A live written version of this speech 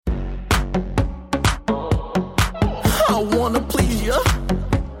wanna please you.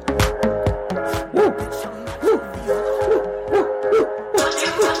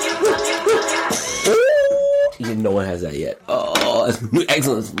 No one has that yet. Oh, it's new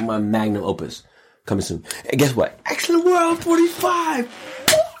Xcellent, my magnum opus coming soon. And guess what? Xcellent World 45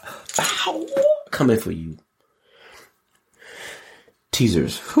 coming for you.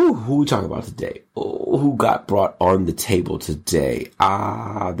 Teasers. Who we talking about today? Oh, who got brought on the table today?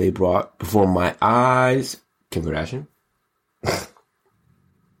 They brought before my eyes Kim Kardashian,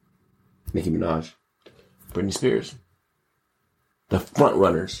 Nicki Minaj, Britney Spears, the front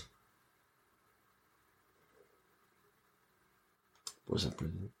runners. What's up,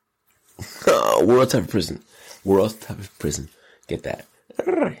 prison? World's toughest prison. World's toughest prison. Get that.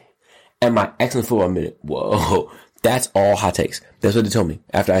 And my excellent football minute. Whoa. That's all hot takes. That's what they told me.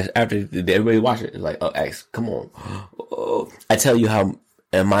 After everybody watched it, it's like, oh, X, come on. Oh. I tell you how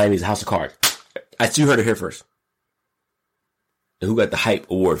Miami's a house of cards. You heard it here first. And who got the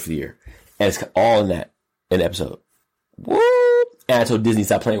hype award for the year. And it's all in the episode. Woo! And I told Disney,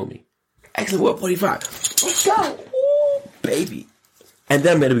 stop playing with me. Excellent World 45. Let's go. Woo, baby. And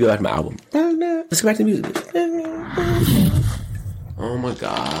then I'm going to go back to my album. Let's go back to the music. Oh my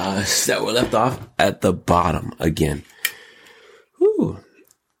gosh. That we're left off at the bottom again. Whew.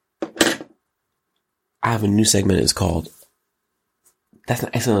 I have a new segment. It's called That's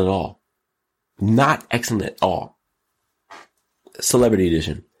Not Excellent at All. Not excellent at all. Celebrity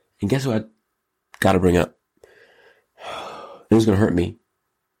edition. And guess what I gotta bring up? It was going to hurt me.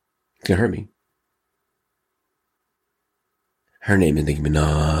 It's going to hurt me. Her name is Nicki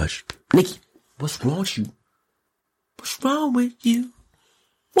Minaj. Nicki, what's wrong with you? What's wrong with you?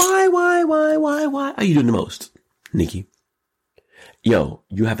 Why are you doing the most? Nicki. Yo,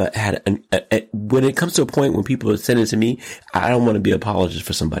 you have when it comes to a point when people are sending it to me, I don't want to be an apologist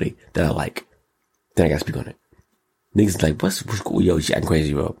for somebody that I like. Then I gotta speak on it. Niggas like, what's cool? Yo, she acting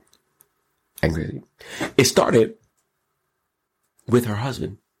crazy, bro. Acting crazy. It started with her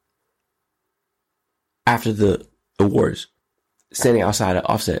husband after the awards, standing outside an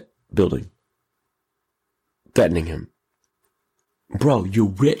Offset building, threatening him. Bro, you're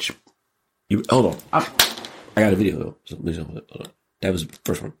rich. Hold on. I got a video though. So, hold on. That was the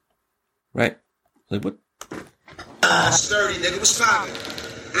first one. Right? Like, what? Sturdy, nigga. What's poppin'?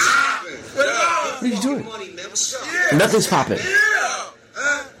 What are you doing? Money, man. What's up? Yeah. Nothing's popping. Yeah.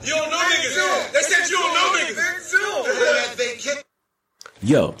 You don't know niggas. They said you don't know niggas.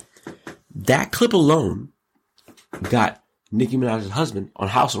 Yo, that clip alone got Nicki Minaj's husband on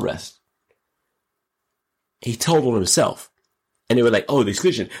house arrest. He told on himself. And they were like, oh, the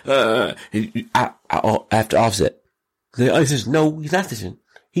exclusion. After Offset. He says, no, he's not snitching.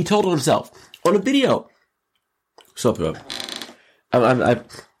 He told on himself. On a video. So, bro. I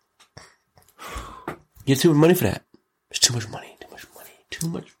get too much money for that. It's too much money. Too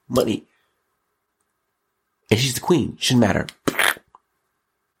much money. And she's the queen. Shouldn't matter. I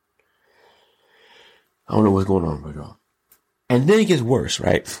don't know what's going on, bro. And then it gets worse,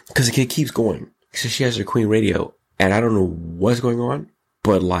 right? Because the kid keeps going. So she has her queen radio. And I don't know what's going on.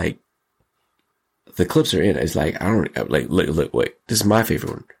 But, like, the clips are in. It's like, I don't, like, look, wait. This is my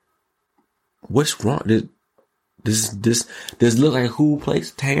favorite one. What's wrong? Does this look like a cool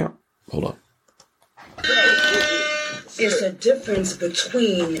place to hang out? Hold on. There's a difference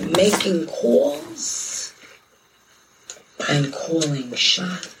between making calls and calling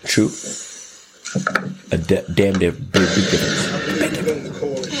shots. True. A damn big difference.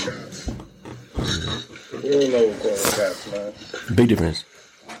 We don't know what calling shots, man. Big difference.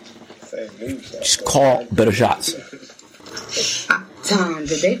 Just call better shots. Tom,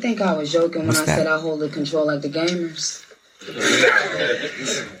 did they think I was joking when I said I hold the control like the gamers?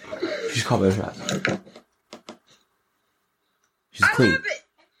 Just call better shots. She's clean.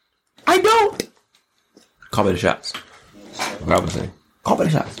 I don't. Call better shots. What I was saying. Call better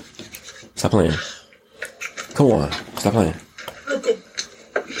shots. Stop playing. Come on. Stop playing.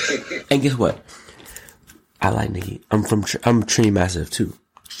 And guess what? I like Nicki. I'm Trini Massive too.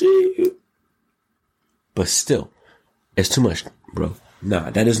 But still, it's too much, bro. Nah,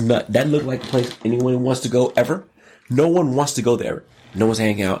 that look like a place anyone wants to go ever. No one wants to go there. No one's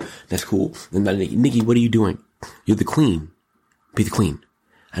hanging out. That's cool. And Nicki, what are you doing? You're the queen. Be the queen.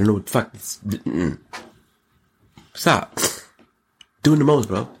 I don't know what the fuck. Stop. Doing the most,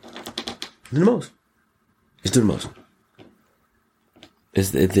 bro. Doing the most. It's doing the most.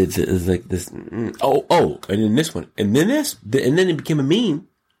 It's like this. Oh, and then this one, and then this, and then it became a meme.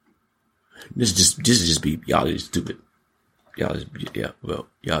 This is just be y'all is stupid. Y'all is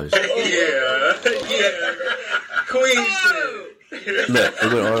y'all is yeah. Queen shit. Look,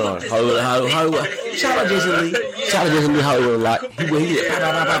 it went on and on. Hollywood. Shout out Jason Lee. Shout out Jason Lee Hollywood a lot. He did.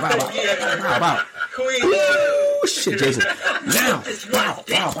 Bow. Woo, shit, Jason. Now. Wow.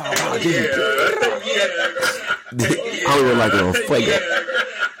 Jason. Hollywood like it on fuego.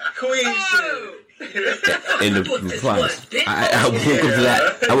 And the replies. I woke up to that.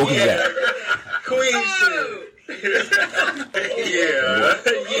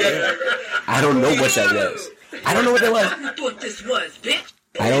 I don't know what that was. I don't know what that was.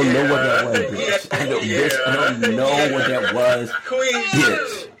 I don't know what that was, bitch. I don't know what that was,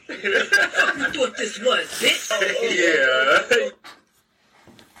 bitch.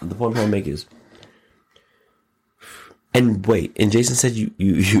 The point I want to make is, and wait, and Jason said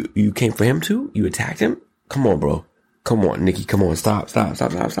you came for him too? You attacked him? Come on, bro. Come on, Nikki. Come on. Stop. I mean,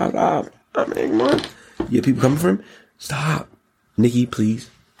 come on. You have people coming for him? Stop. Nikki, please.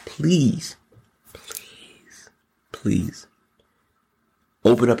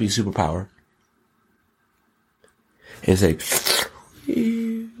 Open up your superpower and say,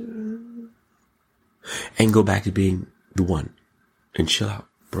 and go back to being the one and chill out,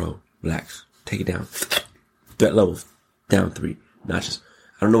 bro. Relax. Take it down. Threat levels down 3 notches.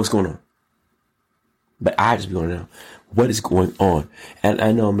 I don't know what's going on, but I just be going now. What is going on? And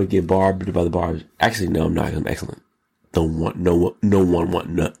I know I'm gonna get barbed by the barbs. Actually, no, I'm not. I'm excellent. Don't want no one want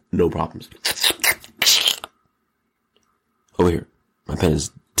no problems. Over here, my pen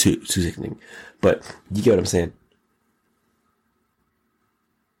is too sickening, but you get what I'm saying.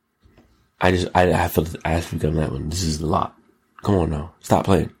 I have to become that one. This is a lot. Come on now, stop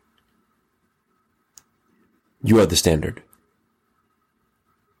playing. You are the standard.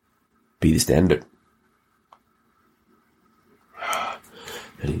 Be the standard.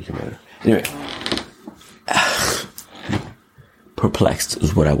 Anyway, perplexed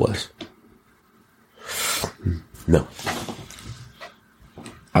is what I was. No.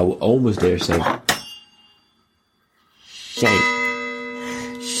 I will almost dare say shame.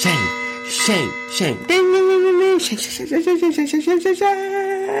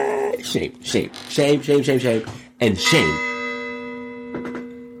 And shame.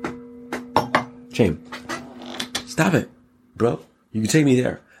 Stop it, bro. You can take me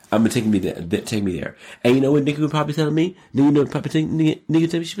there. I'm gonna take me there. Take me there. And you know what Nikki would probably tell me? Nikki would probably tell me,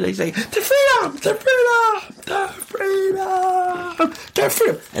 she'd be like, the freedom.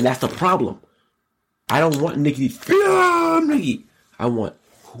 And that's the problem. I don't want Nikki. Freedom, Nikki. I want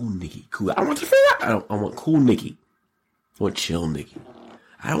cool Nikki. Cool. I don't want the freedom. I want cool Nikki. I want chill Nikki.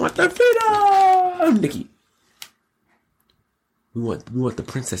 I don't want the freedom, Nikki. We want the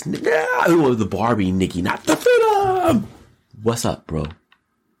princess. We want the Barbie Nikki, not the freedom. What's up, bro?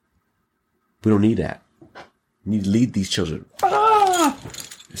 We don't need that. We need to lead these children.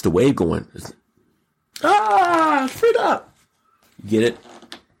 It's the wave going. Freedom. Get it?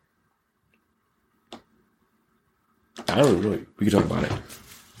 I don't know. We can talk about it.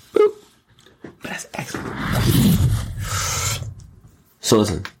 Boop. That's excellent. So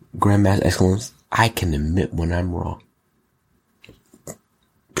listen, Grandmaster Excellence, I can admit when I'm wrong.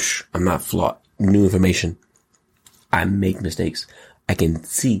 I'm not flawed. New information. I make mistakes. I can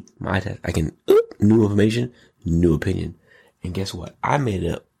see my test. I can, new information, new opinion. And guess what? I might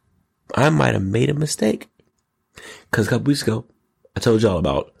have made a mistake. Cause a couple weeks ago, I told y'all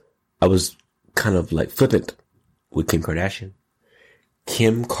about, I was kind of like flippant with Kim Kardashian.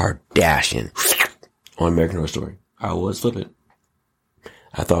 On American Horror Story. I was flippant.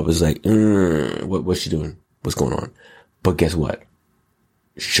 I thought it was like, what's she doing? What's going on? But guess what?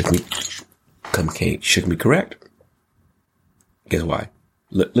 Shook me correct. Guess why?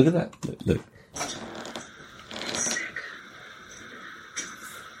 Look at that. Look.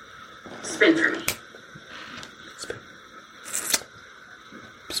 Spin for me. Spin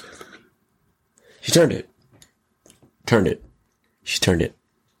for me. She turned it. She turned it.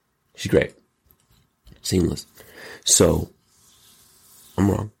 She's great. Seamless. So,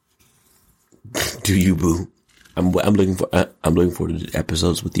 I'm wrong. Do you, boo? I'm looking for the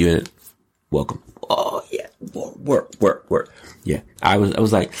episodes with you in it. Welcome. Oh yeah, work. Yeah, I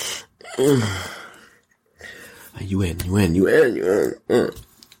was like, you in.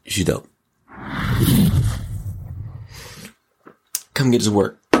 She's dope. Come get to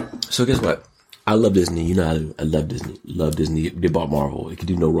work. So guess what? I love Disney. You know I love Disney. Love Disney. They bought Marvel. It could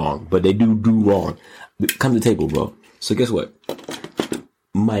do no wrong, but they do wrong. Come to the table, bro. So guess what?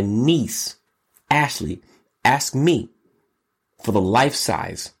 My niece, Ashley, asked me for the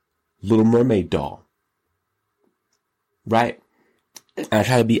life-size Little Mermaid doll. Right? And I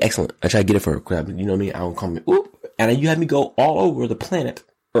try to be excellent. I try to get it for her. You know what I mean? I don't call me, oop. And you had me go all over the planet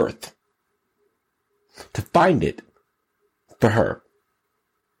Earth to find it for her.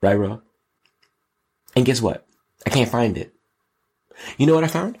 Right, bro? And guess what? I can't find it. You know what I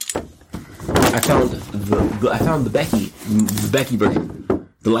found? I found the Becky version.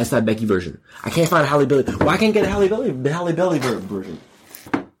 The lifestyle Becky version. I can't find a Halle Bailey. Why can't I get a Halle Bailey version?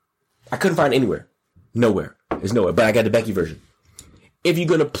 I couldn't find it anywhere. Nowhere. It's nowhere. But I got the Becky version. If you're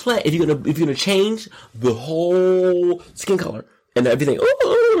gonna change the whole skin color and everything,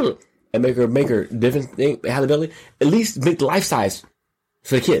 and make her different thing, Halle Bailey, at least make the life size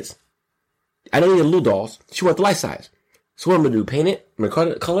for the kids. I don't need the little dolls. She wants the life size. So what I'm gonna do? Paint it? I'm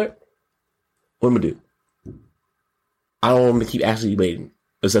gonna color it? What am I gonna do? I don't want to keep Ashley waiting.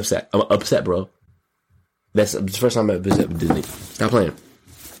 I was upset. I'm upset, bro. That's the first time I visited Disney. Stop playing.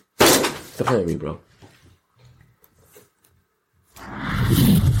 Stop playing with me, bro.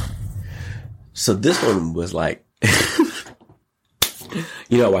 So this one was like,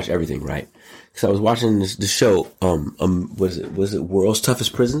 you know, I watch everything, right? So I was watching the show. Was it World's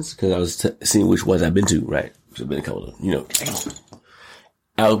Toughest Prisons? Because I was seeing which ones I've been to, right? So I've been a couple of, you know.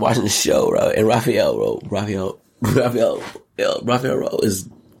 I was watching the show, bro, and Raphael,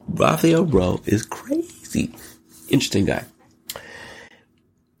 bro, is crazy. Interesting guy.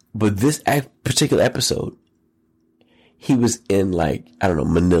 But this particular episode, he was in like, I don't know,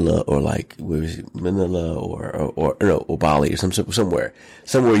 Manila or like, where was he? Manila or Bali or somewhere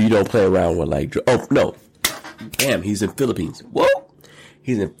you don't play around with like, oh no, damn, he's in Philippines. Whoa,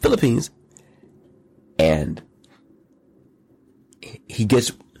 he's in Philippines, and he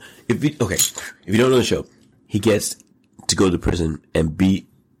gets, if you don't know the show, he gets to go to prison and beat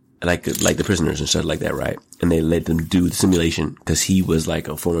like the prisoners and stuff like that, right? And they let them do the simulation because he was like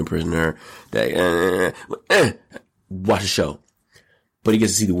a former prisoner. Watch the show, but he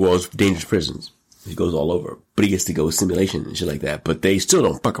gets to see the world's dangerous prisons. He goes all over, but he gets to go simulation and shit like that. But they still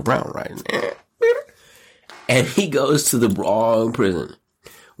don't fuck around, right? And he goes to the wrong prison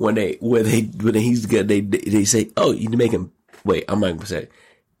they say, oh, you need to make him wait. I'm not gonna say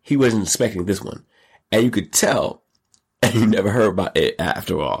he wasn't expecting this one, and you could tell, and you never heard about it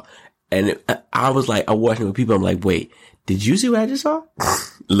after all. And I was like, I'm watching with people. I'm like, wait, did you see what I just saw?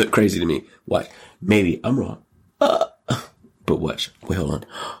 Look crazy to me. What? Maybe I'm wrong. But watch. Wait, hold on.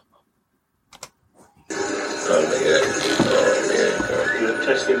 You're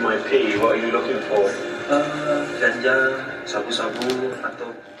testing my pee. What are you looking for? Ganja, sabu-sabu,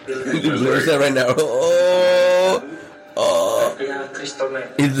 atau Where's that right now? crystal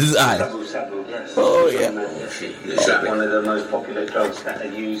meth. It's his eye. Sabu-sabu, yes. Oh, yeah. It's one of the most popular drugs that are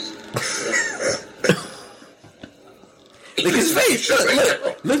used. Look at his face.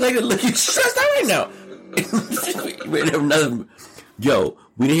 Look, he's stressed out right now. We didn't hear nothing. Yo,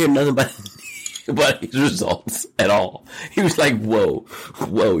 we didn't hear nothing about his results at all. He was like, whoa,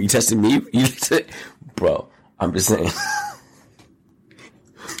 you tested me? Bro, I'm just saying.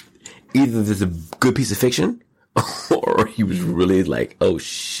 Either there's a good piece of fiction, or he was really like, oh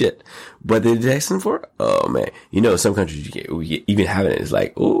shit. What they test him for? Oh man. You know, some countries even having it is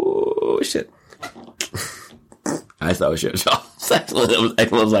like, oh shit. I thought it was shit, y'all. I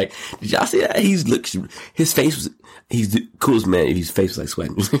was like, did y'all see that? His face was, he's the coolest man if his face was like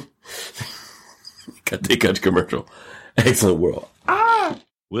sweating. Cut the commercial. Excellent world.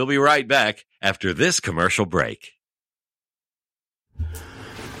 We'll be right back after this commercial break.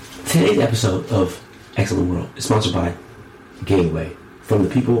 Today's episode of Excellent World is sponsored by Gateway from the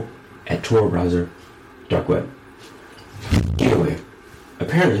people at Tor Browser Dark Web. Gateway.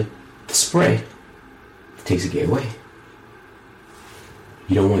 Apparently, the spray takes a gay away.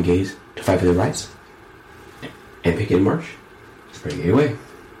 You don't want gays to fight for their rights and picket in March? Spray gay away.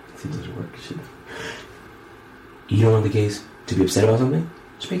 Seems like it work. You don't want the gays to be upset about something?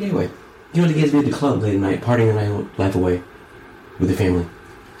 Spray gay away. You don't want the gays to be at the club late at night, partying their life away with their family?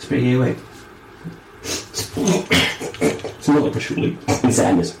 Spray gay away. Smell like patchouli and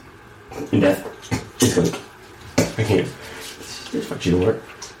sadness and death. It's good. I can't. It's fucking work.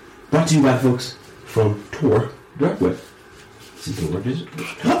 Brought to you by folks from Tor Dark Web.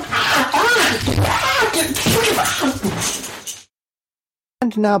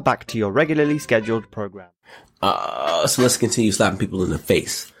 And now back to your regularly scheduled program. So let's continue slapping people in the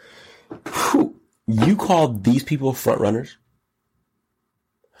face. Whew. You call these people front runners?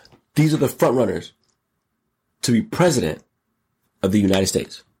 These are the front runners to be president of the United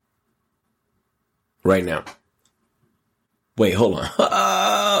States right now. Wait, hold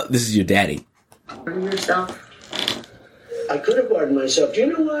on. This is your daddy. Yourself. I could have pardoned myself. Do you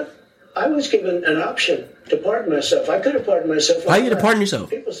know what? I was given an option to pardon myself. I could have pardoned myself. Why are you going to pardon yourself?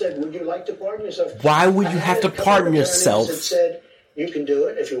 People said, would you like to pardon yourself? Why would you have to pardon yourself? That said, you can do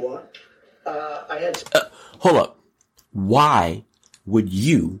it if you want. I had... Hold up. Why would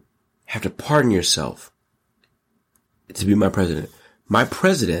you have to pardon yourself to be my president? My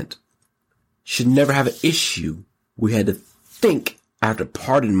president should never have an issue. We had to think I have to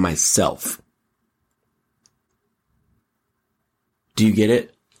pardon myself. Do you get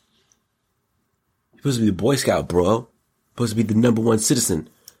it? You're supposed to be the Boy Scout, bro. Supposed to be the number one citizen.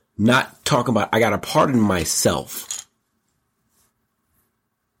 Not talking about I gotta pardon myself.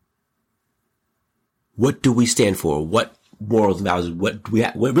 What do we stand for? What morals and values? What do we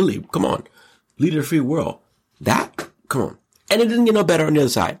have? What really? Come on. Leader of the free world. That? Come on. And it didn't get no better on the other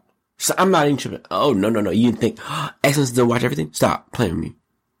side. So I'm not even tripping. Oh, no. You didn't think, Excellence didn't watch everything? Stop playing with me.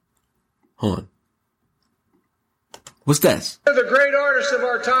 Hold on. What's this? The great artist of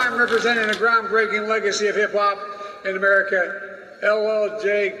our time, representing a groundbreaking legacy of hip-hop in America, LL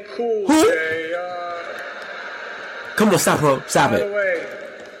Cool J. Come on, stop, bro. Stop By it. the way,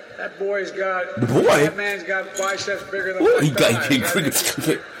 that boy's got... The boy? That man's got biceps bigger than Ooh, my he got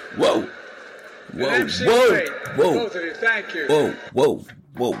thighs. Whoa. Both of you, thank you. Whoa.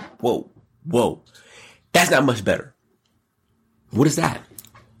 That's not much better. What is that?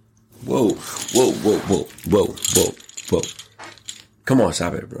 Whoa. Come on,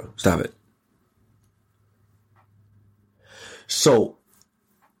 stop it, bro. Stop it. So,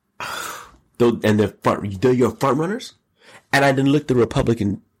 they're your front runners? And I didn't look at the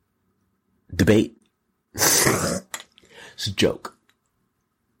Republican debate. It's a joke.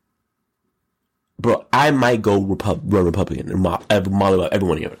 Bro, I might go run Republican and model up every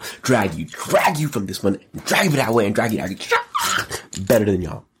one of you. Drag you from this one, drag you that way, and drag you out. Better than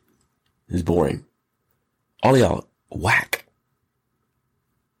y'all. It's boring. All of y'all whack.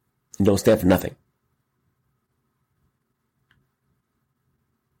 And don't stand for nothing.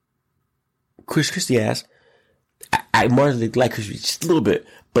 Chris Christie ass. I marginally like Chris Christie just a little bit,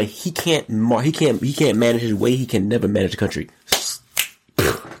 but he can't manage his way. He can never manage the country.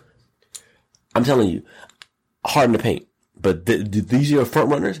 I'm telling you, hard in the paint. But these are your front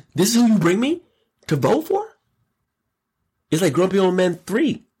runners. This is who you bring me to vote for? It's like Grumpy Old Man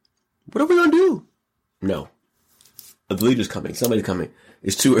 3. What are we gonna do? No. The leader's coming. Somebody's coming.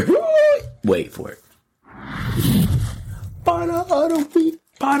 It's too early. Wait for it. Part of the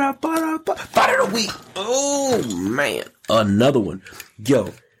week. Oh, man. Another one.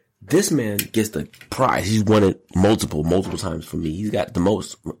 Yo, this man gets the prize. He's won it multiple times for me. He's got the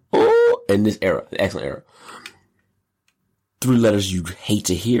most. Oh, in this era. The excellent era. 3 letters you hate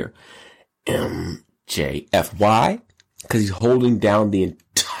to hear. MJF. Why? Because he's holding down the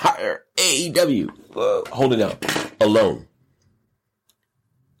entire AEW. Holding down. Alone.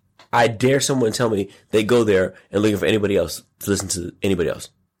 I dare someone tell me they go there and looking for anybody else to listen to anybody else.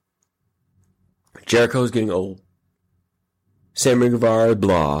 Jericho's getting old. Sammy Guevara,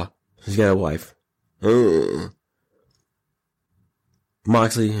 blah. He's got a wife.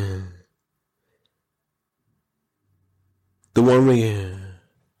 Moxley. The one ring.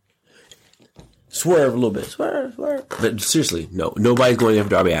 Swerve a little bit. Swerve. But seriously, no. Nobody's going after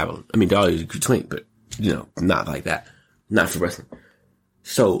Darby Allin. I mean, Darby's a good twink, but, not like that. Not for wrestling.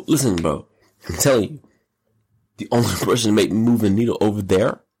 So, listen, bro. I'm telling you, the only person to make move the needle over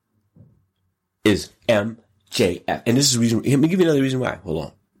there is MJF. And this is the reason. Let me give you another reason why. Hold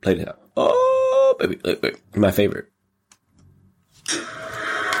on. Play it out. Oh, baby. Wait. My favorite.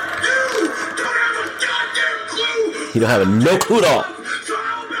 He don't have no clue at all.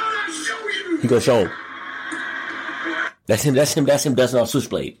 He gonna show him. That's him dusting off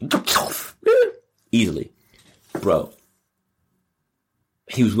Switchblade. Easily. Bro.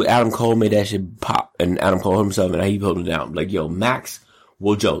 He was with Adam Cole, made that shit pop, and Adam Cole himself, and he held it down. Like, yo, Max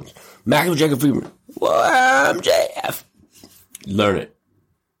Will Jones. Max Will Jacob Freeman. Well, MJF. Learn it.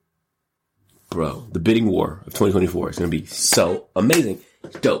 Bro, the bidding war of 2024 is going to be so amazing.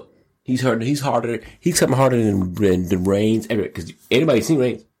 It's dope. He's coming harder than Reigns. Because anybody seen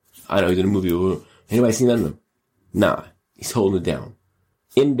Reigns? I know he's in a movie. Anybody seen none of them? Nah. He's holding it down.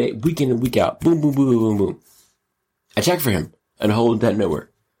 In day, week in and week out. Boom, boom, boom, boom, boom, boom. I check for him. And hold that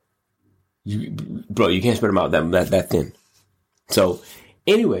network. You can't spread them out that thin. So,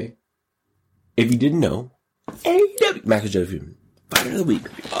 anyway, if you didn't know, AEW, Max Jeffrey, Fighter of the Week.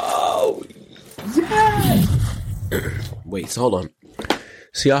 Oh, yes! Wait, so hold on.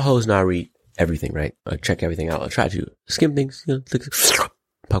 See, y'all hoes now read everything, right? I check everything out. I try to skim things,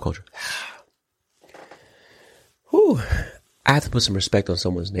 pop culture. Whew. I have to put some respect on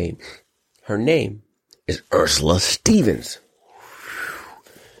someone's name. Her name is Ursula Stevens.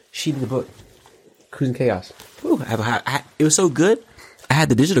 She did the book, Cruising Chaos. Ooh, it was so good. I had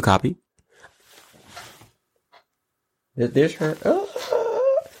the digital copy. There's her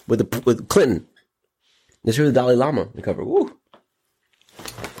with Clinton. Let's hear the Dalai Lama in the cover. Woo!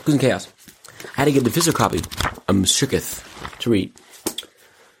 Cruising Chaos. I had to get the physical copy. I'm shooketh to read.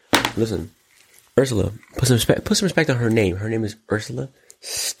 Listen, Ursula, put some respect on her name. Her name is Ursula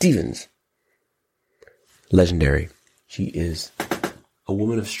Stevens. Legendary. She is a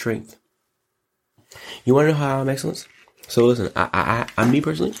woman of strength. You want to know how I'm excellence? So listen, I'm me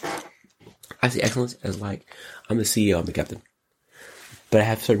personally. I see excellence as like, I'm the CEO, I'm the captain. But I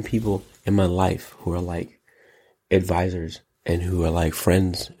have certain people in my life who are like advisors and who are like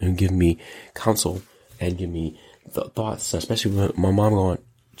friends and give me counsel and give me thoughts, especially when my mom going,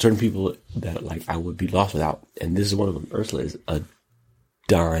 certain people that like I would be lost without. And this is one of them. Ursula is a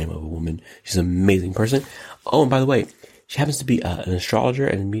dime of a woman. She's an amazing person. Oh, and by the way, she happens to be an astrologer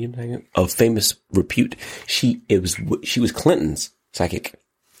and a medium of famous repute. She was Clinton's psychic.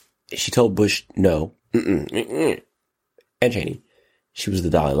 She told Bush no, and Cheney. She was the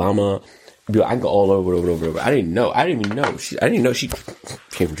Dalai Lama. I can go all over. I didn't even know she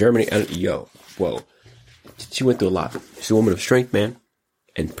came from Germany. Whoa. She went through a lot. She's a woman of strength, man,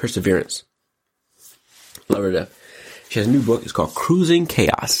 and perseverance. Love her to death. She has a new book. It's called Cruising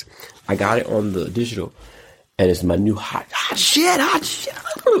Chaos. I got it on the digital, and it's my new hot shit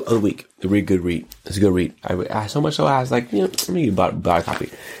of the week. A really good read. It's a good read. I so much so I was like, let me buy a copy.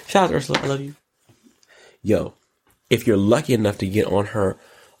 Shout out to Ursula. I love you. Yo, if you're lucky enough to get on her,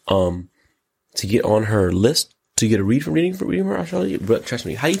 list to get a reading from her, I'll show you. But trust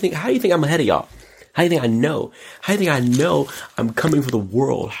me, how do you think I'm ahead of y'all? How do you think I know? How do you think I know I'm coming for the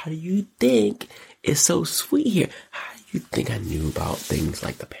world? How do you think it's so sweet here? How do you think I knew about things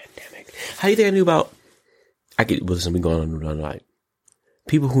like the pandemic? How do you think I knew about? Listen, we going on all night.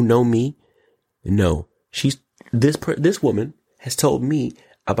 People who know me know this woman has told me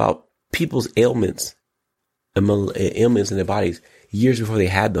about people's ailments in their bodies years before they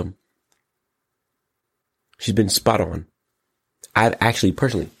had them. She's been spot on. I've actually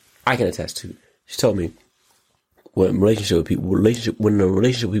personally, I can attest to. She told me when a relationship with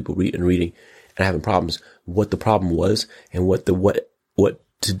people read and reading and having problems, what the problem was and what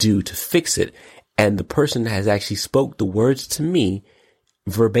to do to fix it. And the person has actually spoke the words to me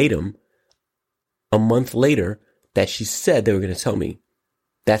verbatim a month later that she said they were going to tell me.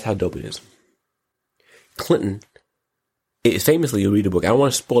 That's how dope it is. Clinton is famously, you'll read the book. I don't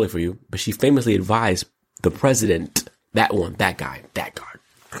want to spoil it for you, but she famously advised the president, that guy,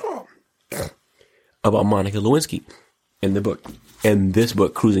 about Monica Lewinsky in this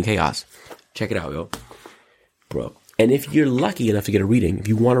book, Cruising Chaos. Check it out, yo. Bro. And if you're lucky enough to get a reading, if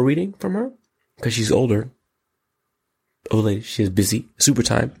you want a reading from her, because she's older, old lady, she's busy, super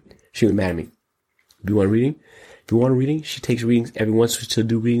time, she would mad at me. If you want a reading, she takes readings every once she'll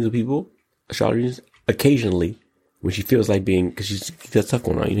do readings with people, astrology readings, occasionally, when she feels like being, because she's got stuff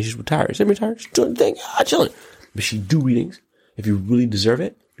going on, she's retired. Semi-retired, she's doing the thing, chilling. But she do readings. If you really deserve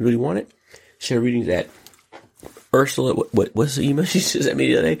it, you really want it, she had readings at Ursula, what's the email she sent me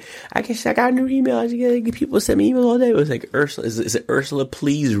the other day? I guess I got a new email. I get people send me emails all day. It was like, Ursula, is it Ursula,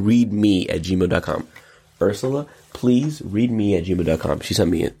 please read me at gmail.com. Ursula, please read me at gmail.com. She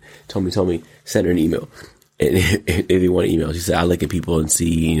sent me told me, send her an email. And if they want an email, she said, I look at people and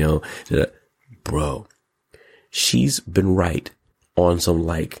see, bro, she's been right on some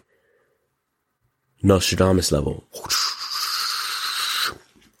like Nostradamus level.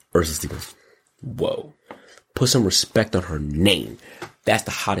 Ursula Stevens. Whoa. Put some respect on her name. That's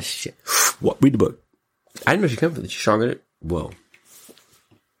the hottest shit. What? Read the book. I didn't know she came from it. She's stronger than it. Whoa.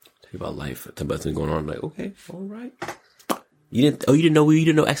 Tell you about life. Tell about things going on. I'm like, okay, all right. You didn't know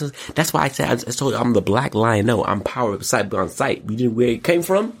excellence. That's why I said, I told you I'm the black lion. No, I'm power of sight beyond sight. You didn't where it came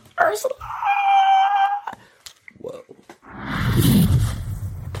from? Ursula. Whoa.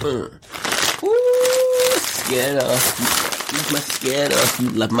 Scared of. You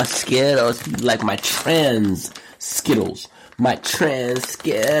like my Skittles. You like my trans Skittles. My trans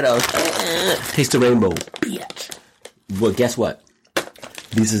Skittles. Taste the rainbow, bitch. Well, guess what?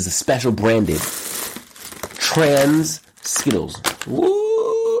 This is a special branded trans Skittles.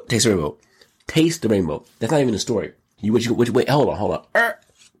 Woo! Taste the rainbow. Taste the rainbow. That's not even a story. Wait, hold on.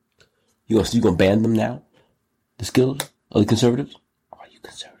 You gonna ban them now? The Skittles? Are the conservatives? Are you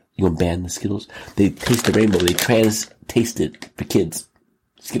conservative? You gonna ban the Skittles? They taste the rainbow. They taste it for kids.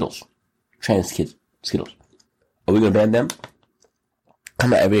 Skittles. Trans kids. Skittles. Are we gonna ban them?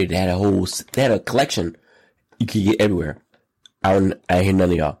 Come out every day. They had a collection you could get everywhere. I hear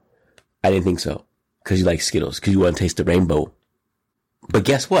none of y'all. I didn't think so. Cause you like Skittles. Cause you want to taste the rainbow. But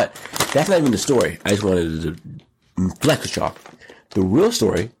guess what? That's not even the story. I just wanted to flex with y'all. The real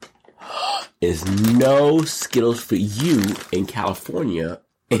story is no Skittles for you in California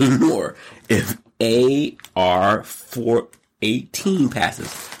anymore. If AR-418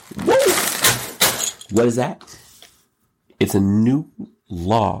 passes. Woo! What is that? It's a new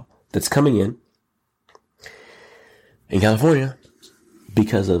law that's coming in California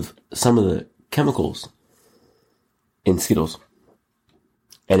because of some of the chemicals in Skittles.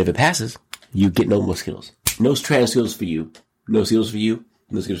 And if it passes, you get no more Skittles. No trans Skittles for you. No Skittles for you.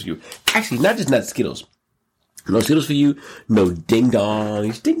 No Skittles for you. Actually, not Skittles. No Skittles for you. No ding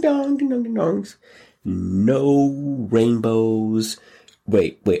dongs. Ding dong, ding dong, ding dongs. No rainbows.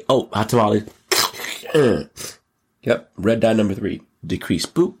 Wait. Oh, hot tamales. Yep. Red dye number 3. Decrease.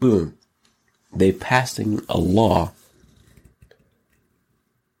 Boop, boom. They're passing a law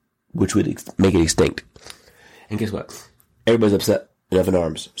which would make it extinct. And guess what? Everybody's upset and up in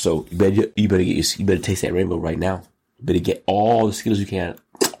arms. So you better taste that rainbow right now. You better get all the Skittles you can.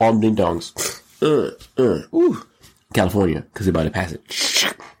 All them ding dongs. Ooh. California, because they're about to pass it.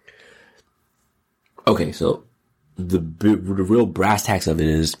 Okay, so the real brass tacks of it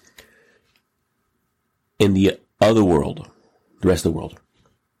is in the other world, the rest of the world,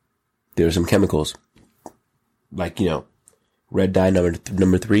 there are some chemicals like, red dye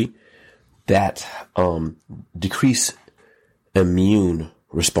number 3 that decrease immune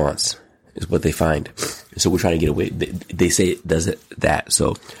response is what they find. So we're trying to get away. They say it does that.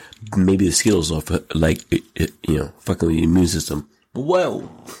 So maybe the Skittles are fucking with the immune system. Whoa!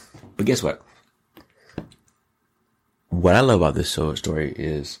 But guess what? What I love about this story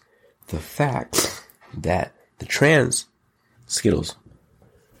is the fact that the trans Skittles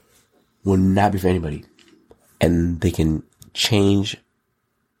will not be for anybody, and they can change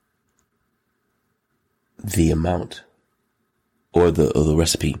the amount or the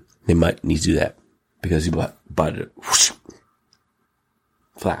recipe. They might need to do that because you bought it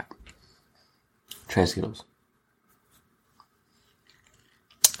flat. Trans Skittles.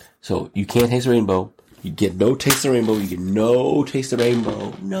 So you can't taste the rainbow. You get no taste of rainbow. You get no taste of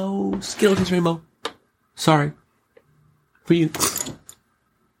rainbow. No Skittle taste of rainbow. Sorry. For you. Can't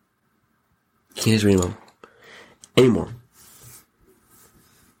taste rainbow anymore.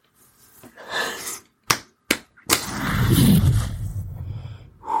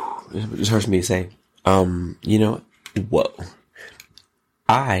 It hurts me to say. Whoa.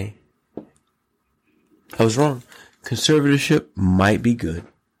 I was wrong. Conservatorship might be good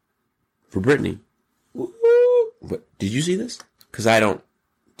for Britney. But did you see this? Because I don't.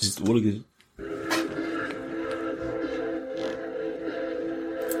 Just look at it.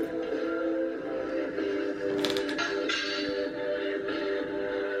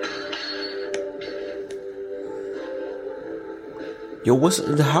 Yo, what's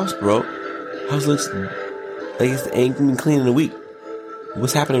in the house, bro? House looks like it ain't been clean in a week.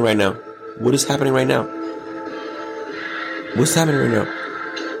 What's happening right now? What is happening right now? What's happening right now?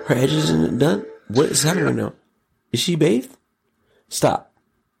 Her edges isn't done? What is happening right now? Is she bathed? Stop.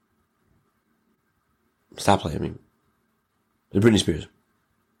 Stop playing me. It's Britney Spears.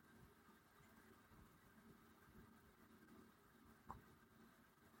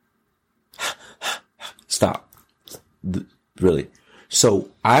 Stop. Really. So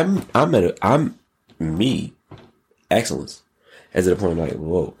I'm excellence. As at a point, I'm like,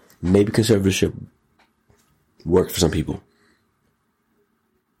 whoa, maybe conservatorship worked for some people.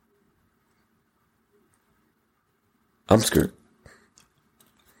 I'm scared.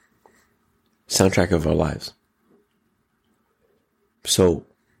 Soundtrack of our lives. So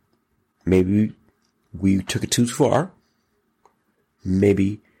maybe we took it too far.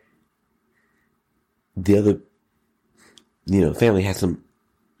 Maybe the other, family has some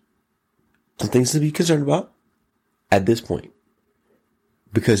things to be concerned about at this point.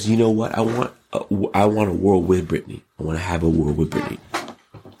 Because you know what? I want a world with Britney. I want to have a world with Britney.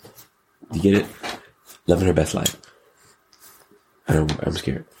 You get it? Living her best life. I'm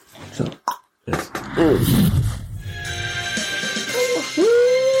scared. So, it's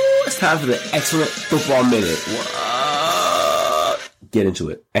time for the Excellent Football Minute. What? Get into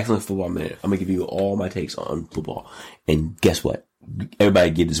it. Excellent Football Minute. I'm going to give you all my takes on football. And guess what?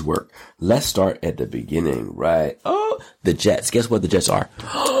 Everybody get his work. Let's start at the beginning, right? Oh, the Jets. Guess what the Jets are?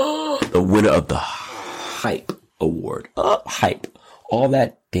 The winner of the Hype Award. Hype. All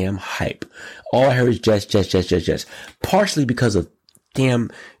that damn hype. All I heard is Jets. Partially because of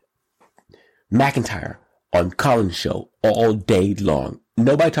damn McIntyre on Colin's show all day long.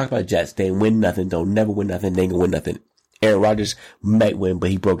 Nobody talked about Jets. They ain't win nothing. Don't never win nothing. They ain't gonna win nothing. Aaron Rodgers might win, but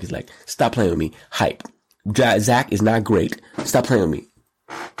he broke his leg. Stop playing with me. Hype. Zach is not great. Stop playing with me.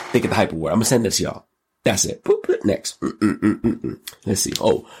 Think of the hype award. I'm gonna send this to y'all. That's it. Next. Let's see.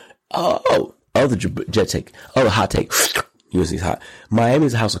 The Jet take. Oh, the hot take. USC's hot.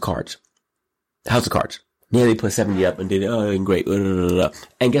 Miami's a house of cards. House of Cards. Yeah, they put 70 up and did it. Great.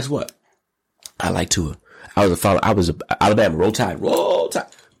 And guess what? I like Tua. I was Alabama. Roll Tide.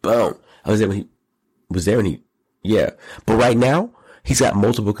 Boom. I was there when he. Yeah. But right now, he's got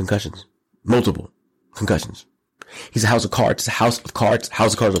multiple concussions. He's a house of cards. House of cards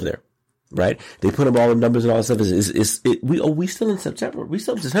over there. Right? They put him all in numbers and all that stuff. We still in September. We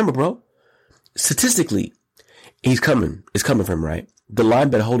still in December, bro. Statistically, he's coming. It's coming from him, right? The line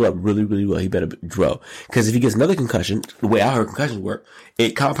better hold up really, really well. He better grow. Because if he gets another concussion, the way I heard concussions work,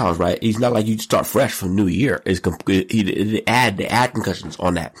 it compounds, right? It's not like you start fresh from New Year. They add concussions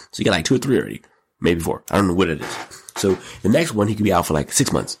on that. So you get like 2 or 3 already. Maybe 4. I don't know what it is. So the next one, he could be out for like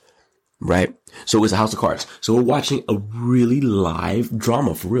 6 months. Right? So it's a house of cards. So we're watching a really live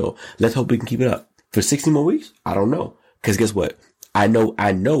drama for real. Let's hope we can keep it up. For 60 more weeks? I don't know. Because guess what? I know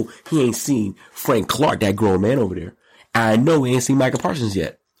he ain't seen Frank Clark, that grown man over there. I know he ain't seen Michael Parsons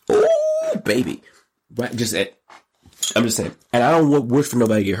yet. Oh, baby. Right? I'm just saying. And I don't wish for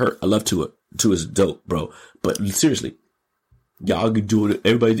nobody to get hurt. I love Tua. Tua's dope, bro. But seriously, y'all can do it.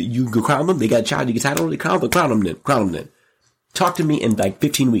 Everybody, you can crown them. They got a child, you get title, they crown them then. Talk to me in like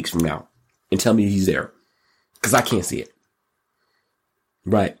 15 weeks from now and tell me he's there. Because I can't see it.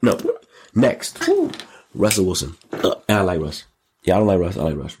 Right? No. Next. Russell Wilson. And I like Russ. Yeah, I don't like Russ. I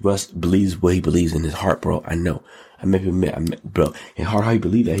like Russ. Russ believes what he believes in his heart, bro. I know. I make him admit, bro. In heart, how he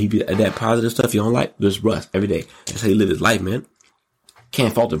believe that. He be that positive stuff you don't like. There's Russ every day. That's how he live his life, man.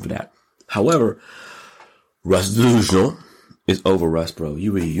 Can't fault him for that. However, Russ delusional is over, Russ, bro.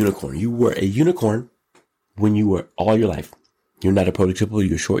 You were a unicorn. You were a unicorn when you were all your life. You're not a prototypical.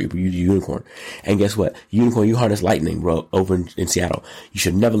 You're short. You're a unicorn. And guess what? Unicorn, you harness lightning, bro, over in Seattle. You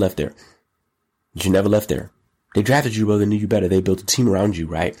should never left there. They drafted you, bro. They knew you better. They built a team around you,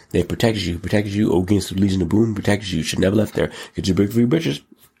 right? They protected you against the Legion of Boom, protected you. You should never left there. Get your big free britches.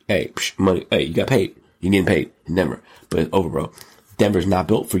 Hey, money. Hey, you got paid. You're getting paid in Denver. But it's over, bro. Denver's not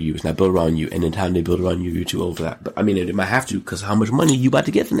built for you. It's not built around you. And in time they build around you, you're too old for that. But I mean, they might have to, because how much money you about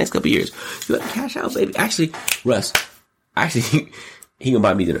to get for the next couple of years? You got to cash out, baby. Actually, Russ. He gonna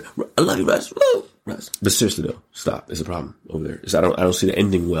buy me dinner. I love you, Russ. Woo! Russ. But seriously though, stop. It's a problem over there. I don't see the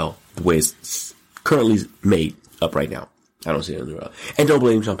ending well the way it's currently made up right now. I don't see it ending well. And don't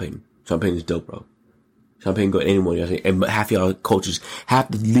blame Sean Payton. Sean Payton is dope, bro. Sean Payton go anymore. You know what I'm saying? And half y'all coaches, half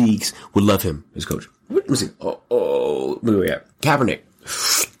the leagues would love him as coach. Let me see. Where we at? Kaepernick.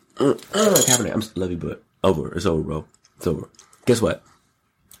 Kaepernick. Love you, but over. It's over, bro. It's over. Guess what?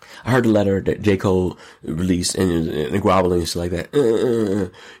 I heard the letter that J. Cole released and groveling and stuff like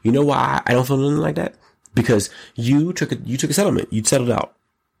that. You know why I don't feel nothing like that? Because you took a settlement. You settled out.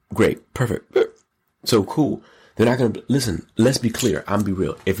 Great. Perfect. So cool. They're not going to listen. Let's be clear. I'm be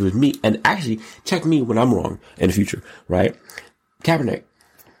real. If it was me, and actually check me when I'm wrong in the future, right? Kaepernick,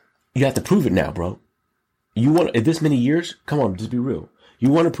 you have to prove it now, bro. You want this many years? Come on, just be real. You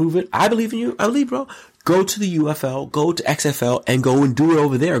want to prove it? I believe in you. I believe, bro. Go to the UFL, go to XFL, and go and do it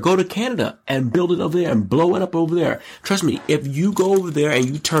over there. Go to Canada and build it over there and blow it up over there. Trust me, if you go over there and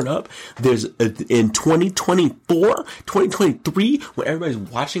you turn up, there's in 2024, 2023, when everybody's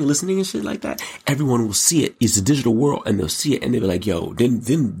watching, listening and shit like that, everyone will see it. It's a digital world, and they'll see it, and they'll be like, yo, then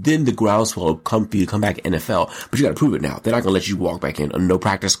the groundswell will come for you to come back to NFL. But you got to prove it now. They're not going to let you walk back in. No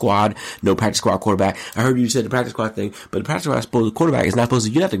practice squad quarterback. I heard you said the practice squad thing, but the practice squad quarterback is not supposed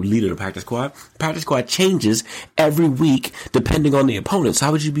to, you're not the leader of the practice squad. Practice squad changes every week depending on the opponent. So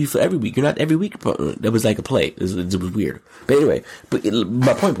how would you be for every week? You're not every week opponent. That was like a play. It was weird. But anyway,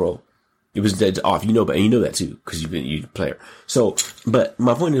 my point, bro, it was dead off. You know, but you know that too because you're a player. So, but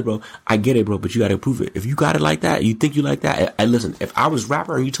my point is, bro, I get it, bro, but you got to prove it. If you got it like that, you think you like that. And listen, if I was a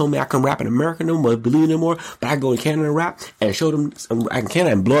rapper and you told me I couldn't rap in America no more, believe no more, but I go in Canada and rap and show them I can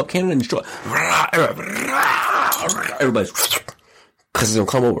Canada and blow up Canada and destroy everybody's because it's gonna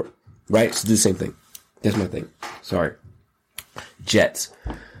come over, right? So do the same thing. That's my thing. Sorry. Jets.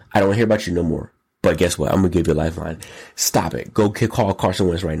 I don't want to hear about you no more. But guess what? I'm going to give you a lifeline. Stop it. Go call Carson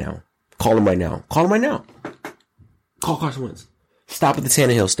Wentz right now. Call him right now. Call Carson Wentz. Stop with the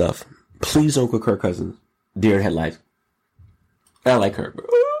Tannehill stuff. Please don't quit Kirk Cousins. Deer in headlights. I like Kirk.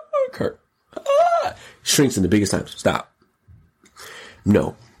 Kirk. Shrinks in the biggest times. Stop.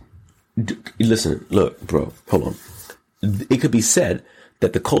 No. Listen. Look, bro. Hold on. It could be said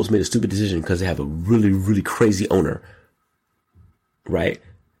that the Colts made a stupid decision because they have a really, really crazy owner, right?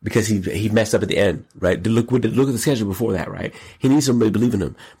 Because he messed up at the end, right? Look at the schedule before that, right? He needs somebody to believe in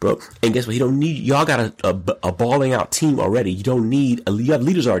him, bro. And guess what? He don't need, y'all got a balling out team already. You don't need, you have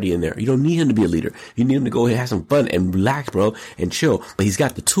leaders already in there. You don't need him to be a leader. You need him to go and have some fun and relax, bro, and chill. But he's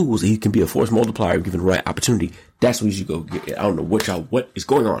got the tools. He can be a force multiplier given the right opportunity. That's what you should go get. I don't know what is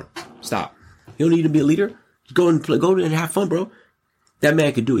going on. Stop. You don't need to be a leader. Go and have fun, bro. That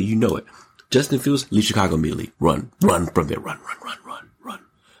man can do it. You know it. Justin Fields, leave Chicago immediately. Run from there. Run.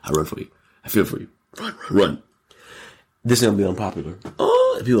 I run for you. I feel for you. Run. This is going to be unpopular.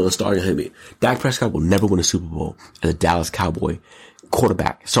 Oh, people are starting to hit me. Dak Prescott will never win a Super Bowl as a Dallas Cowboy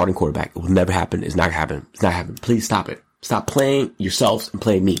starting quarterback. It will never happen. It's not happening. It's not happening. Please stop it. Stop playing yourselves and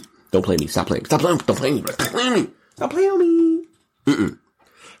playing me. Don't play me. Stop playing. Don't play me. Stop playing me. Stop playing me.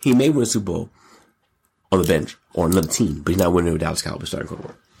 He may win a Super Bowl on the bench or another team, but he's not winning with Dallas Cowboys starting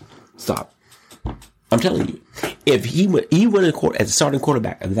quarterback. Stop. I'm telling you, if he went as a starting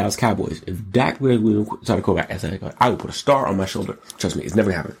quarterback of the Dallas Cowboys, if Dak went starting quarterback I would put a star on my shoulder. Trust me, it's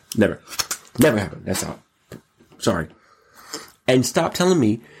never happened. Never happened. That's all. Sorry. And stop telling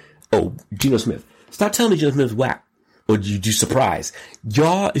me, Geno Smith. Stop telling me Geno Smith's whack. Or you surprised.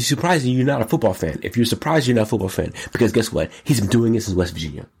 Y'all is surprised you're not a football fan. If you're surprised you're not a football fan, because guess what? He's been doing this in West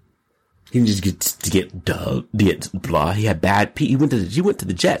Virginia. He didn't just get dubbed, get blah. He had bad. He went to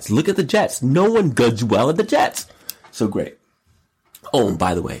the Jets. Look at the Jets. No one does well at the Jets. So great. Oh, and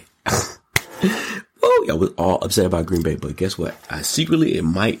by the way, I was all upset about Green Bay, but guess what? Secretly, it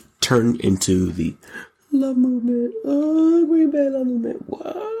might turn into the love movement. Oh, Green Bay love movement.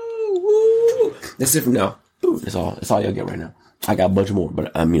 Whoa, woo. That's it from now. Ooh, that's all y'all get right now. I got a bunch more,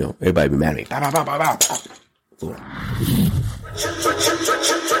 but everybody be mad at me. Bow, bow, bow, bow, bow.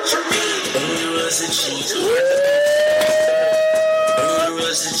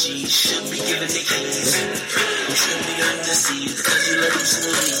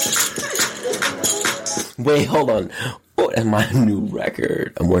 Wait, hold on. Oh, that's my new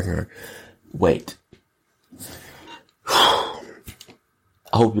record. I'm working on. Wait. I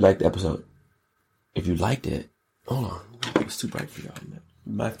hope you liked the episode. If you liked it, hold on. It's too bright for y'all, man.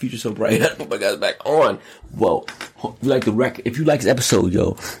 My future's so bright. I put my guys back on. Whoa. If you like the record, if you like this episode,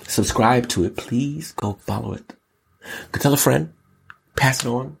 subscribe to it. Please go follow it. Go tell a friend. Pass it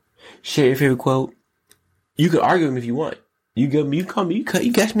on. Share your favorite quote. You can argue with me if you want. You catch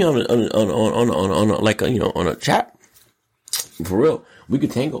me on a chat. For real. We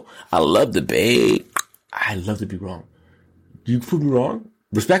could tangle. I love debate. I love to be wrong. You prove me wrong?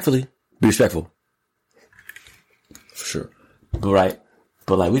 Respectfully. Be respectful. For sure. But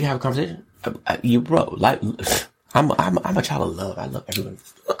we can have a conversation. I'm a child of love. I love everyone.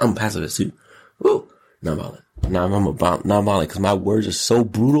 I'm pacifist too. Woo. Nonviolent. I'm nonviolent because my words are so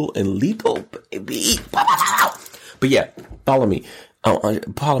brutal and lethal, baby. But yeah, follow me.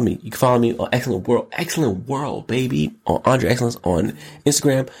 Follow me. You can follow me on Xcellent World, baby. On Andre Excellence on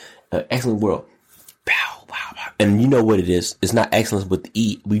Instagram. Xcellent World. Pow, pow, pow. And you know what it is. It's not excellence with the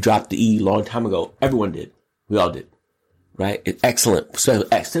E. We dropped the E a long time ago. Everyone did. We all did. Right? It's excellent. Special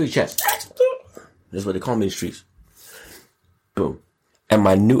X. Tell your chest. That's what they call me in the streets. Boom. And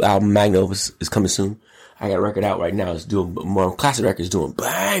my new album, Magno, is coming soon. I got a record out right now. It's doing more classic records, doing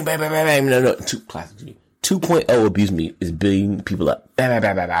bang, bang, bang, bang, bang. No. Classic. 2.0 Abuse Me is beating people up. Bang,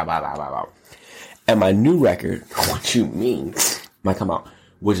 bang, bang, bang, bang, bang, bang, bang. And my new record, What You Mean, might come out,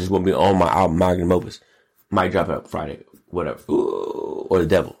 which is going to be on my album, Magnum Opus. Might drop out Friday, whatever. Ooh, or The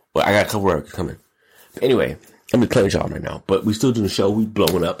Devil. But I got a couple records coming. But anyway, I'm just playing with y'all right now. But we still doing the show. We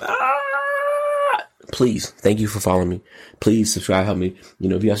blowing up. Please, thank you for following me. Please subscribe, help me.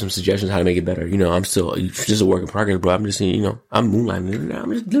 If you have some suggestions how to make it better, I'm still just a work in progress, bro. I'm just saying, I'm moonlighting now.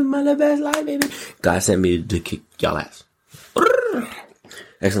 I'm just living my best life, baby. God sent me to kick y'all ass.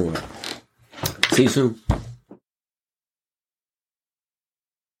 Excellent work. See you soon.